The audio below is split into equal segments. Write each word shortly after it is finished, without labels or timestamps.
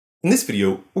In this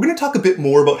video, we're going to talk a bit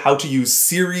more about how to use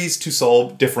series to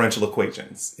solve differential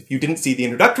equations. If you didn't see the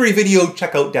introductory video,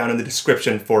 check out down in the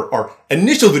description for our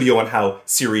initial video on how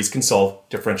series can solve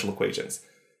differential equations.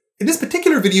 In this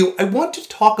particular video, I want to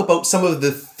talk about some of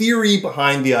the theory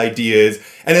behind the ideas,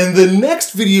 and in the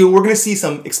next video, we're going to see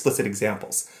some explicit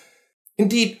examples.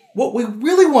 Indeed, what we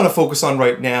really want to focus on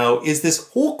right now is this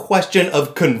whole question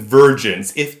of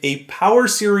convergence. If a power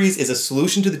series is a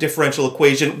solution to the differential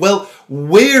equation, well,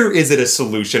 where is it a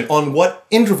solution? On what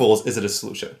intervals is it a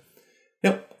solution?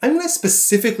 Now, I'm going to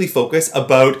specifically focus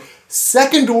about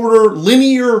second-order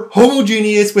linear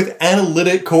homogeneous with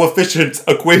analytic coefficients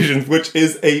equations, which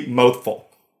is a mouthful.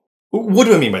 What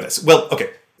do I mean by this?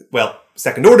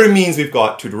 Second order means we've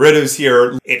got two derivatives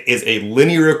here. It is a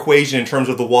linear equation in terms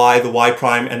of the y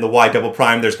prime, and the y double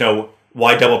prime. There's no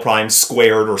y double prime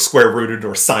squared or square rooted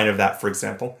or sine of that, for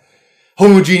example.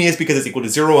 Homogeneous because it's equal to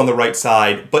 0 on the right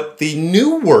side, but the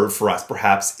new word for us,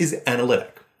 perhaps, is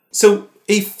analytic. So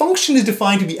a function is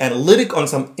defined to be analytic on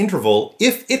some interval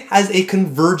if it has a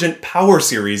convergent power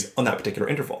series on that particular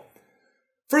interval.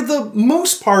 For the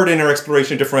most part in our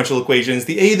exploration of differential equations,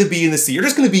 the a, the b, and the c are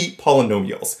just going to be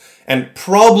polynomials. And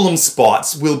problem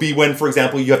spots will be when, for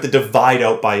example, you have to divide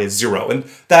out by a 0. And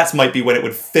that might be when it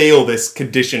would fail this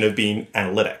condition of being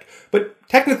analytic. But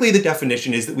technically the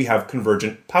definition is that we have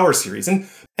convergent power series.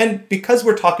 And because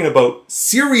we're talking about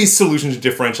series solutions to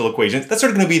differential equations, that's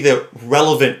sort of going to be the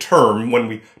relevant term when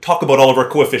we talk about all of our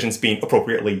coefficients being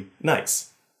appropriately nice.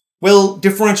 Well,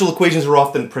 differential equations are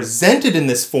often presented in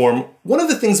this form. One of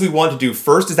the things we want to do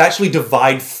first is actually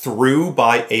divide through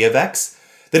by a of x.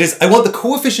 That is, I want the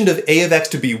coefficient of a of x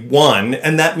to be 1,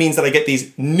 and that means that I get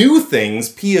these new things,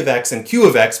 p of x and q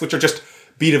of x, which are just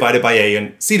b divided by a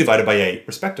and c divided by a,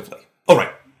 respectively. All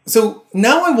right, so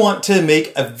now I want to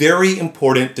make a very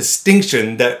important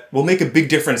distinction that will make a big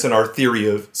difference in our theory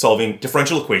of solving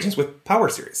differential equations with power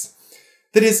series.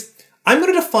 That is, I'm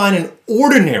going to define an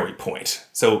ordinary point.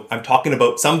 So I'm talking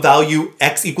about some value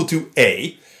x equal to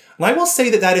a, and I will say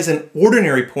that that is an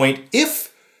ordinary point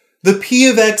if the p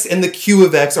of x and the q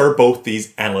of x are both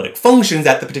these analytic functions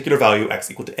at the particular value x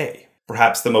equal to a.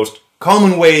 Perhaps the most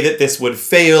common way that this would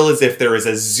fail is if there is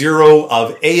a 0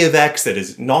 of a of x that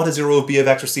is not a 0 of b of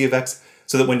x or c of x,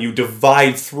 so that when you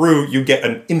divide through, you get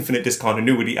an infinite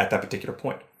discontinuity at that particular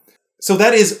point. So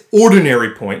that is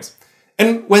ordinary points.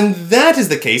 And when that is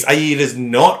the case, i.e. it is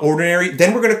not ordinary,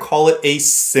 then we're going to call it a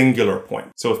singular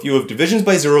point. So if you have divisions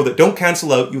by 0 that don't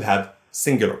cancel out, you have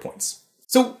singular points.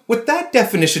 So with that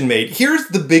definition made, here's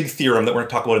the big theorem that we're going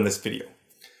to talk about in this video.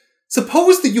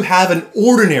 Suppose that you have an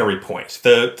ordinary point,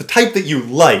 the type that you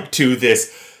like, to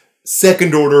this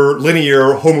second order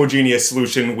linear homogeneous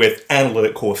solution with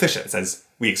analytic coefficients, as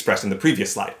we expressed in the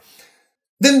previous slide.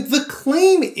 Then the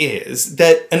claim is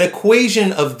that an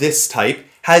equation of this type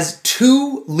has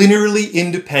two linearly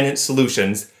independent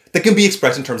solutions that can be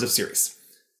expressed in terms of series.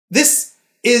 This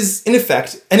is, in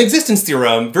effect, an existence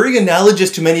theorem, very analogous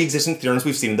to many existence theorems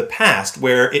we've seen in the past,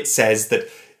 where it says that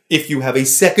if you have a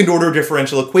second-order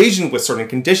differential equation with certain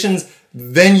conditions,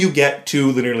 then you get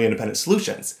two linearly independent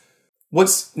solutions.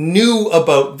 What's new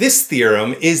about this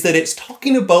theorem is that it's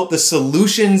talking about the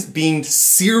solutions being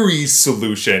series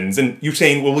solutions, and you're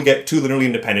saying, well, we get two linearly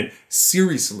independent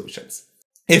series solutions.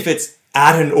 If it's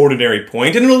at an ordinary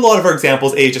point, and in a lot of our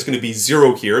examples, a is just going to be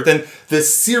 0 here, then the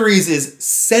series is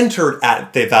centered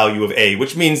at the value of a,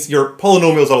 which means your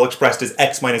polynomial is all expressed as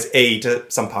x minus a to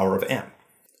some power of m.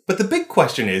 But the big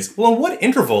question is, well, on what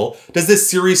interval does this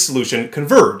series solution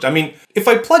converge? I mean, if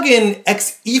I plug in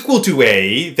x equal to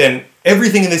a, then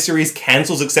everything in this series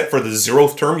cancels except for the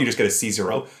 0th term, you just get a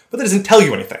c0, but that doesn't tell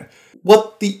you anything.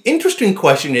 What the interesting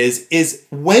question is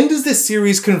when does this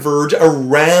series converge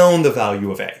around the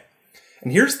value of a?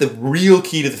 And here's the real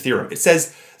key to the theorem. It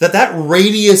says that that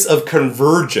radius of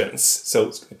convergence, so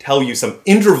it's going to tell you some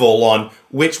interval on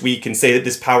which we can say that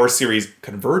this power series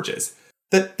converges,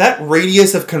 that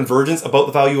radius of convergence about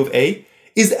the value of a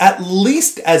is at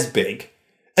least as big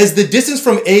as the distance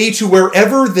from a to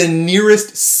wherever the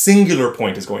nearest singular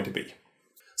point is going to be.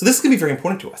 So this is going to be very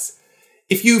important to us.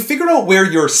 If you figure out where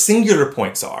your singular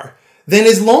points are, then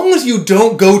as long as you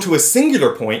don't go to a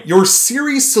singular point, your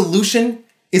series solution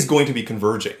is going to be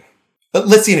converging. But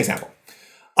let's see an example.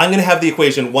 I'm going to have the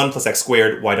equation 1 plus x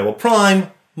squared y double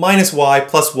prime minus y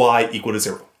plus y equal to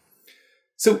 0.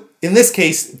 So in this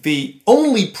case, the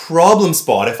only problem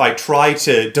spot, if I try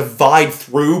to divide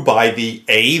through by the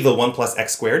a, the 1 plus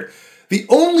x squared, the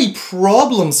only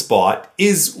problem spot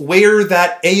is where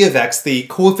that a of x, the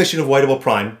coefficient of y double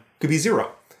prime, could be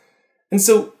 0. And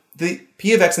so the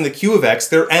p of x and the q of x,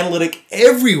 they're analytic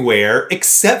everywhere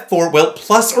except for, well,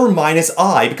 plus or minus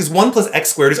I, because 1 plus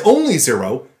x squared is only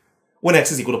 0 when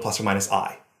x is equal to plus or minus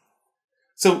I.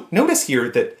 So notice here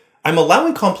that I'm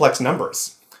allowing complex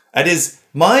numbers. That is,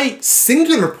 my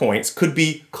singular points could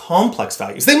be complex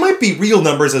values. They might be real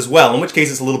numbers as well, in which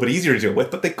case it's a little bit easier to deal with,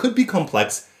 but they could be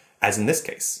complex, as in this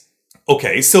case.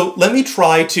 Okay, so let me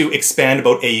try to expand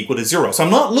about a equal to 0. So I'm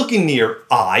not looking near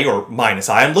I or minus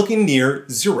I, I'm looking near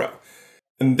 0.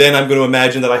 And then I'm going to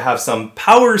imagine that I have some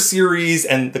power series,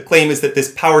 and the claim is that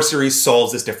this power series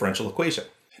solves this differential equation.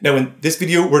 Now in this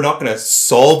video, we're not going to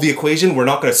solve the equation, we're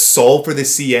not going to solve for the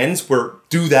CNs, we'll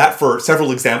do that for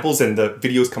several examples in the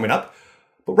videos coming up.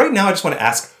 But right now I just want to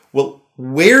ask, well,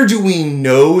 where do we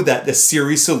know that the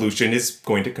series solution is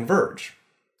going to converge?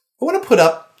 I want to put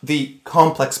up the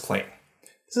complex plane.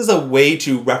 This is a way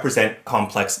to represent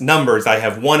complex numbers. I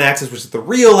have one axis, which is the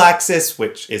real axis,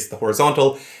 which is the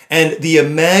horizontal, and the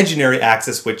imaginary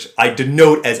axis, which I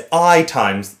denote as I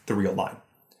times the real line.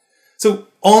 So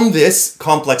on this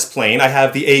complex plane, I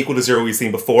have the a equal to 0 we've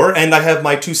seen before, and I have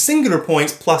my two singular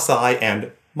points, plus I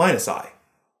and minus I.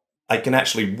 I can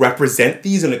actually represent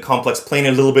these in a complex plane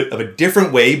in a little bit of a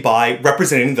different way by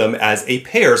representing them as a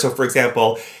pair. So for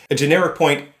example, a generic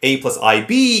point a plus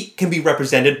ib can be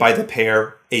represented by the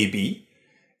pair ab,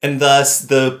 and thus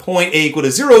the point a equal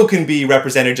to 0 can be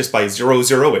represented just by 0,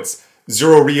 0. It's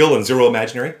 0 real and 0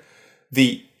 imaginary.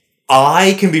 The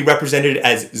I can be represented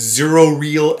as 0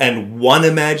 real and 1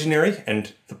 imaginary,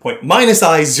 and the point minus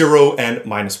I, 0 and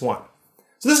minus 1.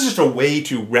 So this is just a way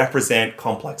to represent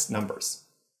complex numbers.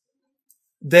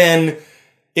 Then,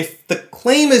 if the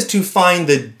claim is to find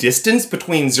the distance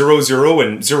between 0, 0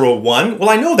 and 0, 1, well,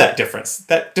 I know that difference.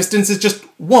 That distance is just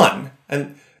 1.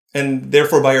 And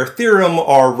therefore, by our theorem,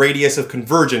 our radius of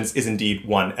convergence is indeed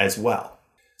 1 as well.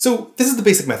 So this is the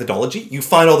basic methodology. You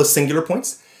find all the singular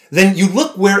points. Then you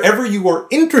look wherever you are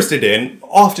interested in,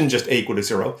 often just a equal to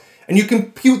 0, and you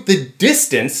compute the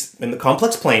distance in the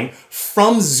complex plane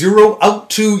from 0 out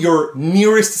to your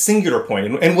nearest singular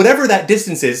point. And whatever that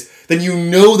distance is, then you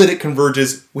know that it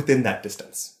converges within that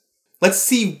distance. Let's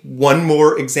see one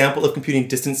more example of computing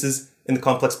distances in the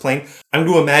complex plane. I'm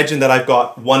going to imagine that I've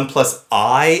got 1 plus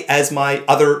I as my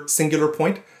other singular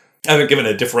point. I haven't given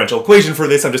a differential equation for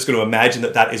this. I'm just going to imagine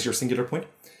that that is your singular point.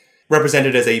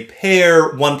 Represented as a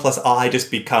pair, 1 plus I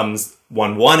just becomes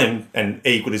 1, 1, and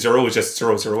a equal to 0 is just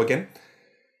 0, 0 again.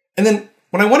 And then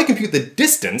when I want to compute the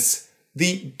distance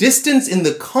in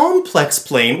the complex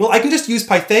plane, well, I can just use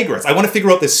Pythagoras. I want to figure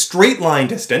out this straight line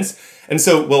distance. And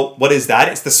so, well, what is that?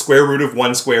 It's the square root of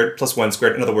 1 squared plus 1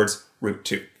 squared, in other words, root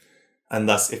 2. And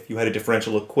thus, if you had a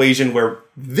differential equation where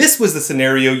this was the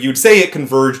scenario, you'd say it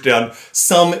converged on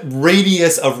some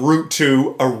radius of root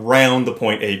 2 around the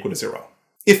point a equal to 0.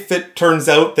 If it turns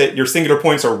out that your singular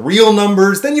points are real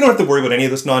numbers, then you don't have to worry about any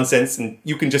of this nonsense, and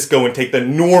you can just go and take the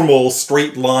normal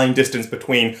straight line distance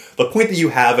between the point that you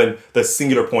have and the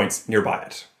singular points nearby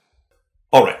it.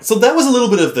 Alright, so that was a little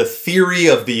bit of the theory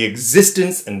of the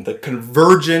existence and the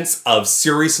convergence of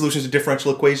series solutions to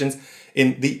differential equations.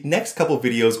 In the next couple of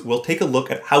videos, we'll take a look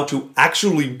at how to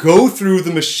actually go through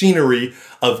the machinery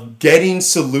of getting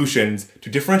solutions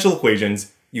to differential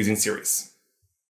equations using series.